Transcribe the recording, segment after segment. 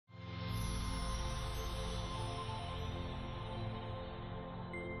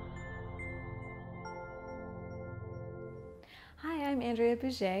Hi, I'm Andrea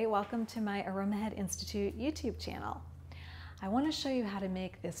Bouget. Welcome to my Aromahead Institute YouTube channel. I want to show you how to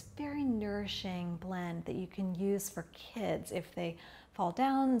make this very nourishing blend that you can use for kids if they fall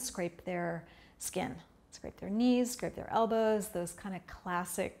down and scrape their skin, scrape their knees, scrape their elbows, those kind of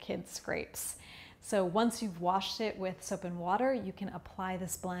classic kid scrapes. So once you've washed it with soap and water, you can apply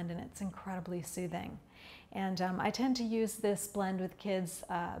this blend and it's incredibly soothing. And I tend to use this blend with kids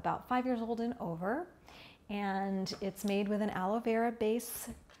about 5 years old and over. And it's made with an aloe vera base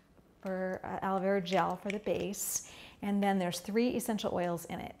for aloe vera gel for the base. And then there's 3 essential oils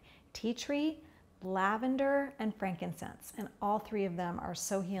in it: tea tree, lavender, and frankincense. And all 3 of them are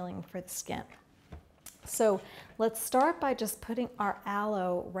so healing for the skin. So let's start by just putting our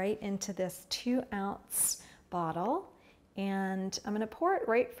aloe right into this 2-ounce bottle. And I'm going to pour it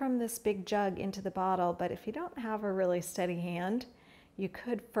right from this big jug into the bottle. But if you don't have a really steady hand, you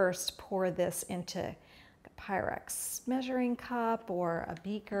could first pour this into Pyrex measuring cup or a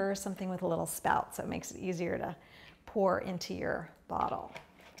beaker, something with a little spout, so it makes it easier to pour into your bottle.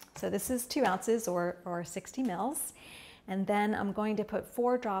 So this is 2 ounces or 60 mils. And then I'm going to put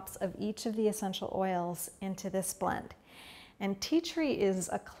 4 drops of each of the essential oils into this blend. And tea tree is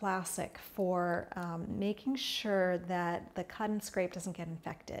a classic for making sure that the cut and scrape doesn't get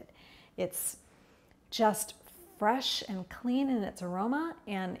infected. It's just fresh and clean in its aroma,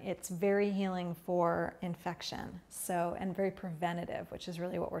 and it's very healing for infection. So, and very preventative, which is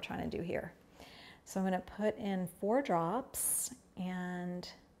really what we're trying to do here. So I'm going to put in 4 drops, and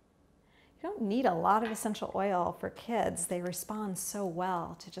you don't need a lot of essential oil for kids. They respond so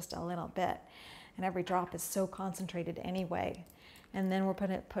well to just a little bit, and every drop is so concentrated anyway. And then we're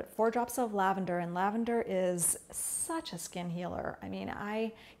going to put 4 drops of lavender, and lavender is such a skin healer. I mean,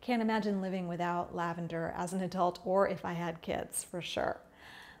 I can't imagine living without lavender as an adult or if I had kids, for sure.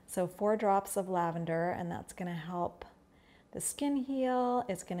 So 4 drops of lavender, and that's going to help the skin heal.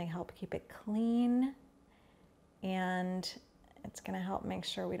 It's going to help keep it clean, and it's going to help make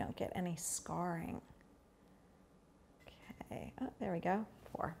sure we don't get any scarring. Okay, oh, there we go,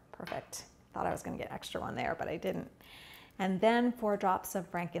 4, perfect. Thought I was going to get extra one there, but I didn't. And then 4 drops of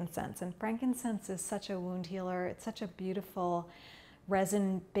frankincense. And frankincense is such a wound healer. It's such a beautiful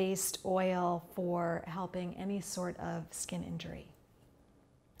resin-based oil for helping any sort of skin injury.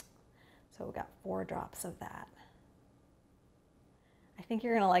 So we've got 4 drops of that. I think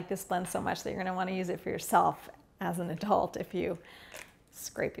you're going to like this blend so much that you're going to want to use it for yourself as an adult if you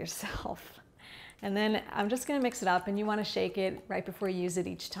scrape yourself. And then I'm just going to mix it up, and you want to shake it right before you use it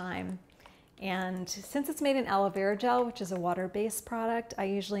each time. And since it's made in aloe vera gel, which is a water-based product, I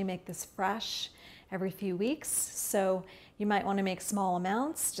usually make this fresh every few weeks. So you might want to make small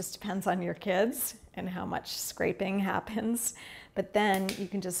amounts, just depends on your kids and how much scraping happens. But then you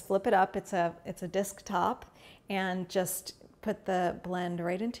can just flip it up. It's a disc top, and just put the blend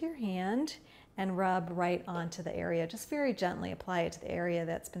right into your hand and rub right onto the area. Just very gently apply it to the area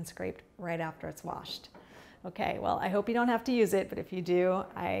that's been scraped right after it's washed. Okay, well, I hope you don't have to use it, but if you do,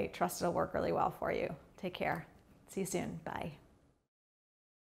 I trust it'll work really well for you. Take care. See you soon. Bye.